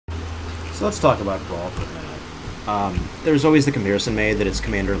So let's talk about Brawl for a minute. There's always the comparison made that it's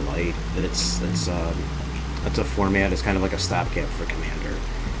Commander Light, that it's a format, it's kind of like a stopgap for Commander.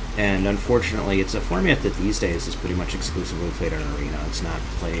 And unfortunately, it's a format that these days is pretty much exclusively played in Arena. It's not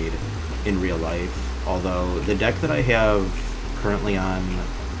played in real life. Although the deck that I have currently on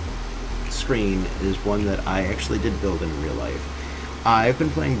screen is one that I actually did build in real life. I've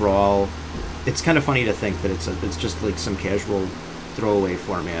been playing Brawl. It's kind of funny to think that it's just like some casual throwaway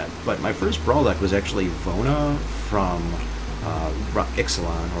format, but my first Brawl deck was actually Vona from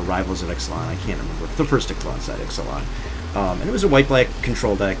Ixalan, or Rivals of Ixalan. I can't remember. The first Ixalan side, Ixalan. And it was a white-black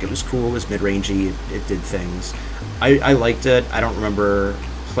control deck. It was cool. It was mid-rangey. It did things. I liked it. I don't remember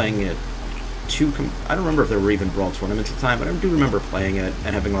playing it I don't remember if there were even Brawl tournaments at the time, but I do remember playing it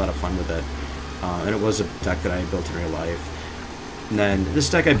and having a lot of fun with it. And it was a deck that I built in real life. And then this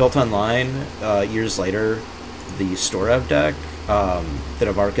deck I built online years later, the Storev deck, that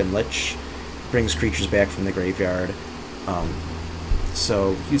of Arc and Lich brings creatures back from the graveyard.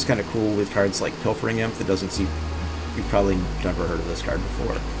 So he's kind of cool with cards like Pilfering Imp that doesn't see. You've probably never heard of this card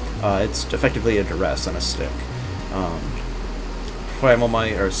before. It's effectively a duress on a stick. Primal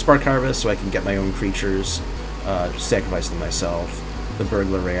Might, or Spark Harvest, so I can get my own creatures, sacrifice them myself. The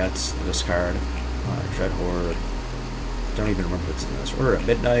Burglar Rats, the discard. Dread Horde. Don't even remember what's in this. Order at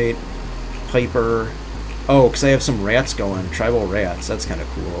Midnight. Piper. Oh, because I have some rats going. Tribal Rats. That's kind of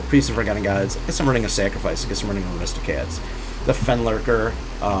cool. Priest of Forgotten Gods. I guess I'm running a Sacrifice. I guess I'm running a Aristocats. The Fenlurker,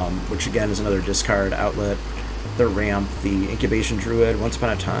 which again is another discard outlet. The Ramp. The Incubation Druid. Once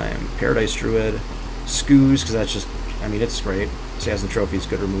Upon a Time. Paradise Druid. Skoos, because that's just, I mean, it's great. Assassin Trophies,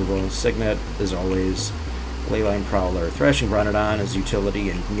 good removal. Signet, as always. Leyline Prowler. Thrashing Bronodon is utility,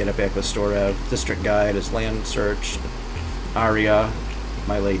 and you can get it back with Storev. District Guide is Land Search. Aria,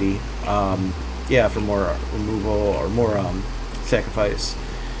 my lady. Yeah, for more removal or more sacrifice.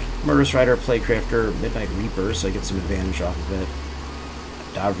 Murderous Rider, Playcrafter, Midnight Reaper, so I get some advantage off of it.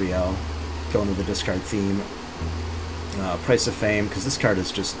 Davriel, going with the discard theme. Price of Fame, because this card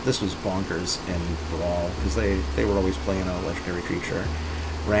is just, this was bonkers in Brawl, because they were always playing a legendary creature.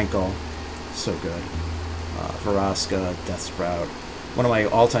 Rankle, so good. Veraska, Death Sprout. One of my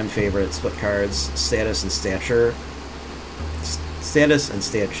all-time favorite split cards, Status and Stature. Status and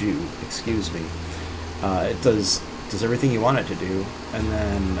Statue, excuse me. It does everything you want it to do, and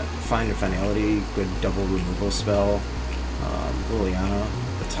then Find and Finality, good double removal spell. Liliana,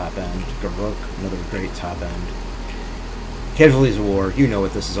 the top end. Garruk, another great top end. Casualties of War, you know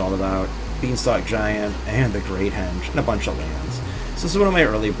what this is all about. Beanstalk Giant, and the Great Henge, and a bunch of lands. So this is one of my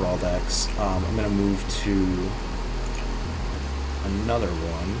early Brawl decks. I'm going to move to another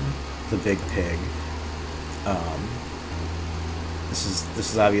one, the Big Pig. This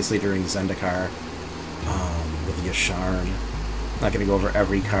is obviously during Zendikar, with Yasharn. Not going to go over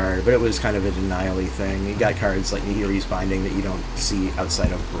every card, but it was kind of a denial-y thing. You got cards like Nihiri's Binding that you don't see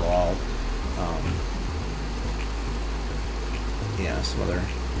outside of Brawl. Yeah, some other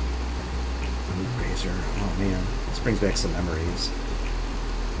Razor. Oh man, this brings back some memories.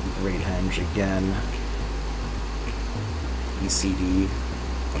 Great Henge again. ECD.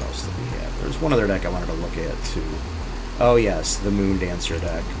 What else did we have? There's one other deck I wanted to look at too. Oh yes, the Moon Dancer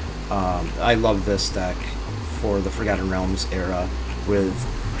deck. I love this deck for the Forgotten Realms era with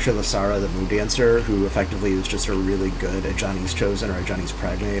Trilasara, the Moon Dancer, who effectively is just a really good Ajani's Chosen or Ajani's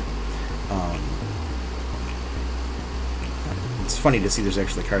Primate. It's funny to see there's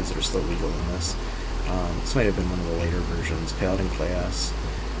actually cards that are still legal in this. This might have been one of the later versions. Paladin class.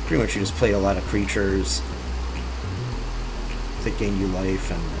 Pretty much you just played a lot of creatures that gained you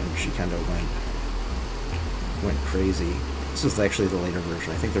life, and she kind of went crazy. This was actually the later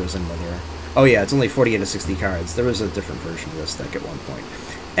version. I think there was another. Oh yeah, it's only 48 to 60 cards. There was a different version of this deck at one point.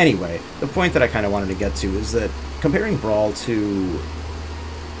 Anyway, the point that I kind of wanted to get to is that comparing Brawl to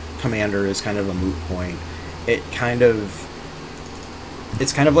Commander is kind of a moot point. It's kind of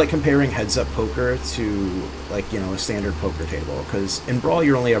like comparing heads-up poker to, like, you know, a standard poker table, because in Brawl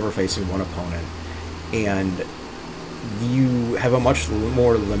you're only ever facing one opponent, and you have a much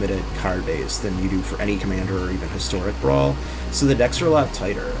more limited card base than you do for any Commander or even historic Brawl, so the decks are a lot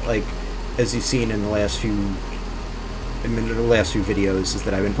tighter. Like, as you've seen in the last few videos, is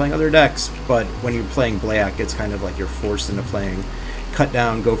that I've been playing other decks, but when you're playing Black, it's kind of like you're forced into playing Cut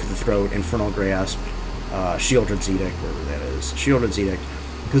Down, Go for the Throat, Infernal Grasp, Shieldred's Edict, wherever that is, Shieldred's Edict,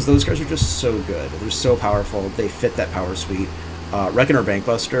 because those cards are just so good. They're so powerful. They fit that power suite. Reckoner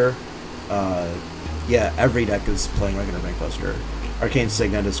Bankbuster, yeah, every deck is playing Reckoner Bankbuster. Arcane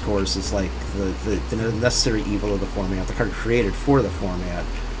Signet, of course, is like the necessary evil of the format, the card created for the format.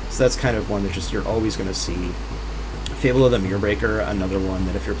 So that's kind of one that just you're always going to see Fable of the Mirror Breaker, another one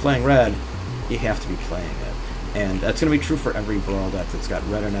that if you're playing red, you have to be playing it. And that's going to be true for every Brawl deck that's got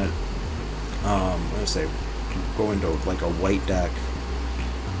red in it. I'm going to say, go into like a white deck,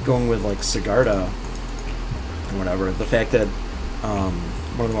 going with like Sigarda, or whatever. The fact that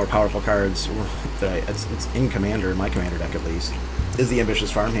one of the more powerful cards that it's in Commander, in my Commander deck at least, is the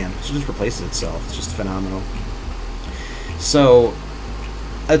Ambitious Farmhand. It just replaces itself. It's just phenomenal. So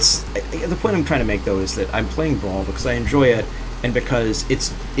that's the point I'm trying to make, though, is that I'm playing Brawl because I enjoy it, and because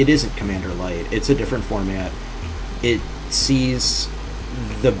it isn't Commander Light. It's a different format. It sees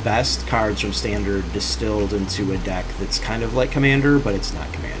the best cards from Standard distilled into a deck that's kind of like Commander, but it's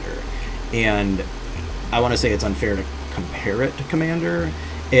not Commander. And I want to say it's unfair to compare it to Commander,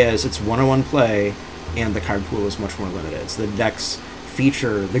 as it's one-on-one play, and the card pool is much more limited. So the decks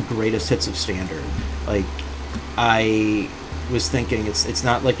feature the greatest hits of Standard. Like, I was thinking, it's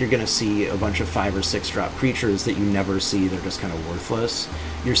not like you're going to see a bunch of 5 or 6 drop creatures that you never see. They're just kind of worthless.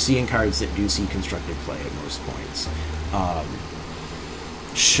 You're seeing cards that do see constructed play at most points.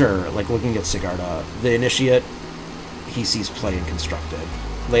 Sure, like looking at Sigarda, the Initiate, he sees play in constructed.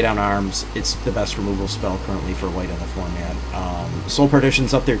 Lay Down Arms, it's the best removal spell currently for white in the format. Soul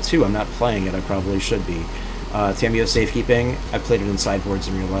Partition's up there too. I'm not playing it. I probably should be. Tamiyo Safekeeping, I played it in sideboards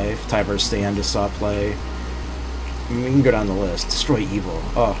in real life. Tyvar's Stand is saw play. We can go down the list. Destroy Evil.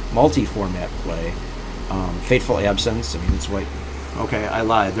 Oh, multi-format play. Fateful Absence. I mean, it's white. Okay, I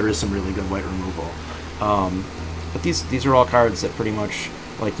lied. There is some really good white removal. But these are all cards that pretty much,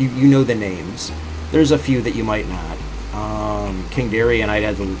 like, you know the names. There's a few that you might not. King Darian, I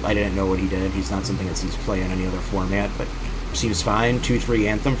didn't know what he did. He's not something that sees play in any other format, but seems fine. 2/3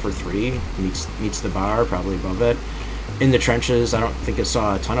 Anthem for 3 meets the bar, probably above it. In the Trenches, I don't think it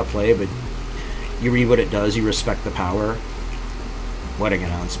saw a ton of play, but you read what it does, you respect the power. Wedding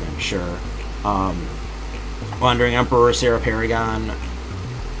Announcement, sure. Wandering Emperor, Sarah Paragon,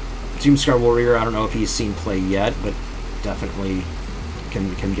 Doomscar Warrior. I don't know if he's seen play yet, but definitely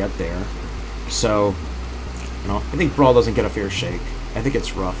can get there. So, you know, I think Brawl doesn't get a fair shake. I think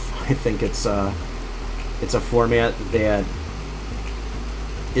it's rough. I think it's a format that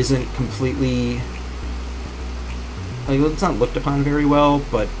isn't completely, like, it's not looked upon very well,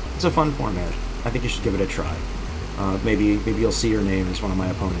 but it's a fun format. I think you should give it a try. Maybe you'll see your name as one of my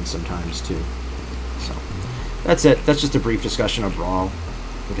opponents sometimes too. So that's it. That's just a brief discussion of Brawl.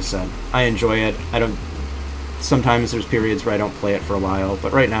 Like I said, I enjoy it. Sometimes there's periods where I don't play it for a while,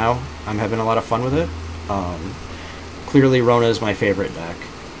 but right now I'm having a lot of fun with it. Clearly Rona is my favorite deck,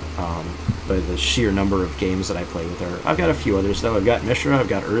 by the sheer number of games that I play with her. I've got a few others though. I've got Mishra, I've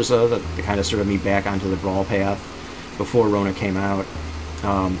got Urza, that kind of started me back onto the Brawl path before Rona came out.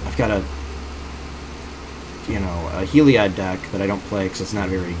 I've got a Heliod deck that I don't play because it's not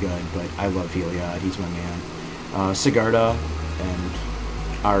very good, but I love Heliod. He's my man. Sigarda and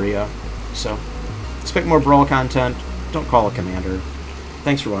Arya. So expect more Brawl content. Don't call it Commander.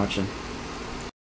 Thanks for watching.